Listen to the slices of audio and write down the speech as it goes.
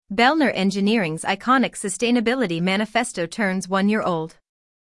Belnor Engineering's iconic sustainability manifesto turns 1 year old.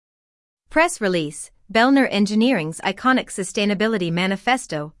 Press release: Belnor Engineering's iconic sustainability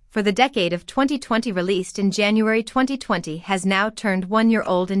manifesto for the decade of 2020, released in January 2020, has now turned 1 year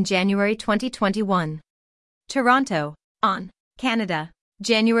old in January 2021. Toronto, on Canada,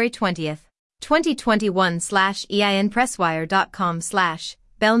 January 20th, 2021 /einpresswire.com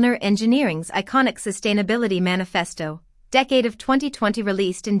Belnor Engineering's iconic sustainability manifesto, decade of 2020,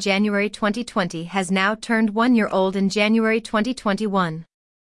 released in January 2020, has now turned 1 year old in January 2021.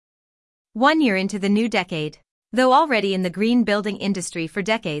 1 year into the new decade. Though already in the green building industry for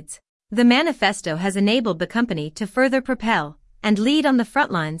decades, the manifesto has enabled the company to further propel and lead on the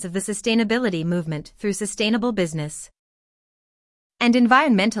front lines of the sustainability movement through sustainable business and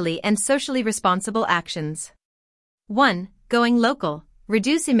environmentally and socially responsible actions. 1. Going local,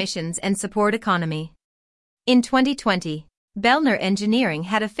 reduce emissions and support economy. In 2020, Belnor Engineering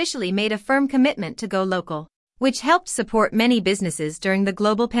had officially made a firm commitment to go local, which helped support many businesses during the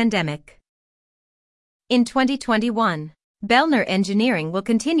global pandemic. In 2021, Belnor Engineering will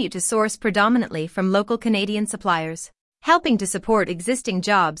continue to source predominantly from local Canadian suppliers, helping to support existing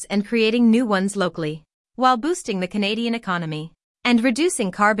jobs and creating new ones locally, while boosting the Canadian economy and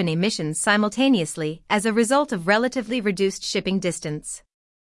reducing carbon emissions simultaneously as a result of relatively reduced shipping distance.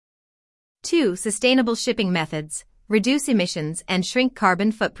 2. Sustainable shipping methods, reduce emissions and shrink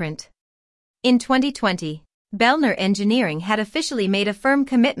carbon footprint. In 2020, Belnor Engineering had officially made a firm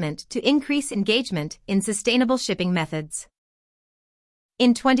commitment to increase engagement in sustainable shipping methods.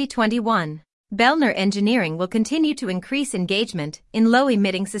 In 2021, Belnor Engineering will continue to increase engagement in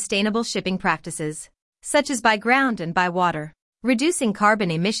low-emitting sustainable shipping practices, such as by ground and by water, reducing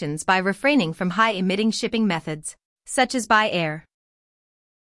carbon emissions by refraining from high-emitting shipping methods, such as by air.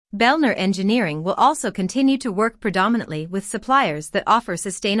 Belnor Engineering will also continue to work predominantly with suppliers that offer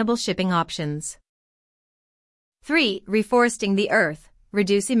sustainable shipping options. 3. Reforesting the earth,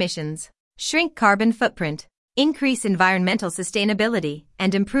 reduce emissions, shrink carbon footprint, increase environmental sustainability,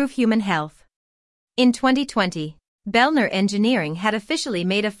 and improve human health. In 2020, Belnor Engineering had officially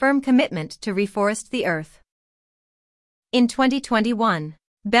made a firm commitment to reforest the earth. In 2021,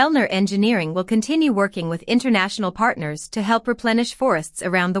 Belnor Engineering will continue working with international partners to help replenish forests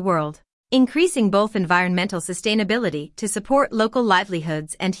around the world, increasing both environmental sustainability to support local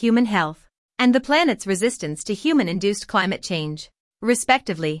livelihoods and human health, and the planet's resistance to human-induced climate change,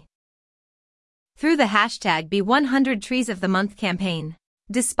 respectively. Through the #Be100 Trees of the Month campaign,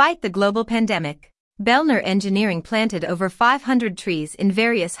 despite the global pandemic, Belnor Engineering planted over 500 trees in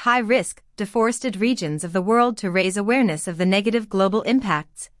various high-risk, deforested regions of the world to raise awareness of the negative global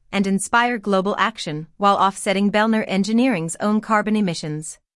impacts and inspire global action while offsetting Belnor Engineering's own carbon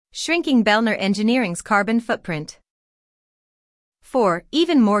emissions, shrinking Belnor Engineering's carbon footprint. 4.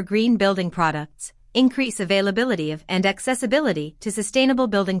 Even more green building products, increase availability of and accessibility to sustainable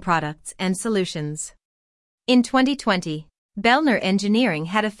building products and solutions. In 2020, Belnor Engineering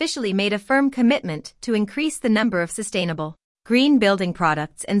had officially made a firm commitment to increase the number of sustainable, green building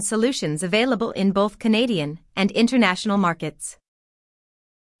products and solutions available in both Canadian and international markets.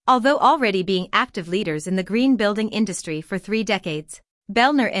 Although already being active leaders in the green building industry for 3 decades,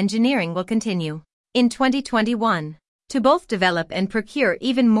 Belnor Engineering will continue, in 2021, to both develop and procure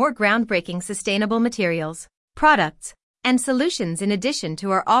even more groundbreaking sustainable materials, products, and solutions in addition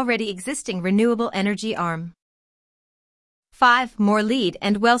to our already existing renewable energy arm. 5. More LEED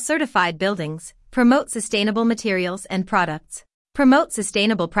and WELL-certified buildings, promote sustainable materials and products, promote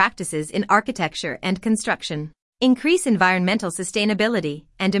sustainable practices in architecture and construction, increase environmental sustainability,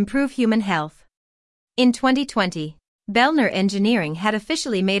 and improve human health. In 2020, Belnor Engineering had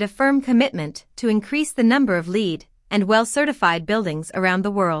officially made a firm commitment to increase the number of LEED and WELL-certified buildings around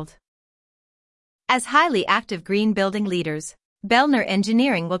the world. As highly active green building leaders, Belnor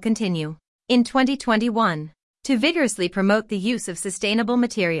Engineering will continue, in 2021, to vigorously promote the use of sustainable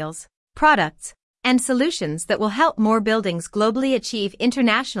materials, products, and solutions that will help more buildings globally achieve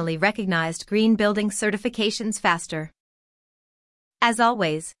internationally recognized green building certifications faster. As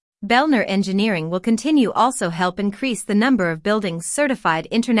always, Belnor Engineering will continue also help increase the number of buildings certified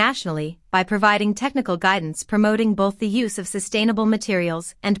internationally by providing technical guidance promoting both the use of sustainable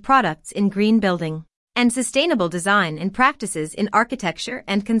materials and products in green building, and sustainable design and practices in architecture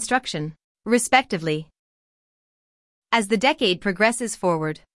and construction, respectively. As the decade progresses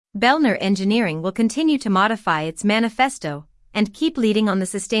forward, Belnor Engineering will continue to modify its manifesto and keep leading on the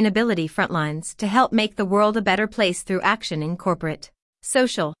sustainability frontlines to help make the world a better place through action in corporate,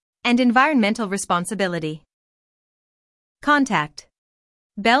 social, and environmental responsibility. Contact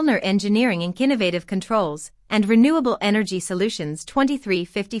Belnor Engineering Inc. Innovative Controls and Renewable Energy Solutions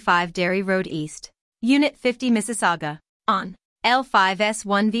 2355 Dairy Road East, Unit 50 Mississauga, on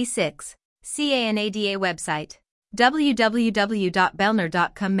L5S1V6, CANADA website,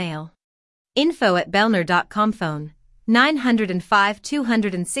 www.belnor.com mail. info@belnor.com phone, 905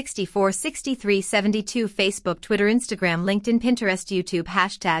 264 63 72 Facebook Twitter Instagram LinkedIn Pinterest YouTube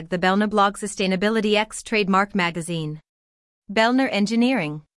 # The Belnor Blog Sustainability X Trademark Magazine. Belnor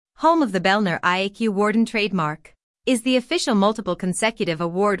Engineering, home of the Belnor IAQ Warden trademark, is the official multiple consecutive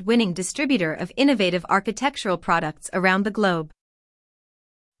award-winning distributor of innovative architectural products around the globe.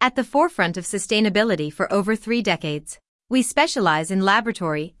 At the forefront of sustainability for over 3 decades, we specialize in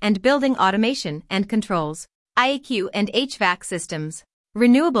laboratory and building automation and controls, IAQ and HVAC systems,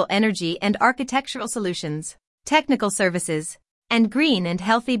 renewable energy and architectural solutions, technical services, and green and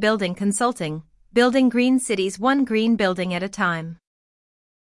healthy building consulting, building green cities one green building at a time.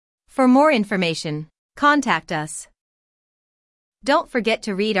 For more information, contact us. Don't forget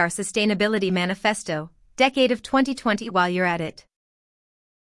to read our Sustainability Manifesto, Decade of 2020 while you're at it.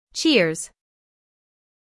 Cheers!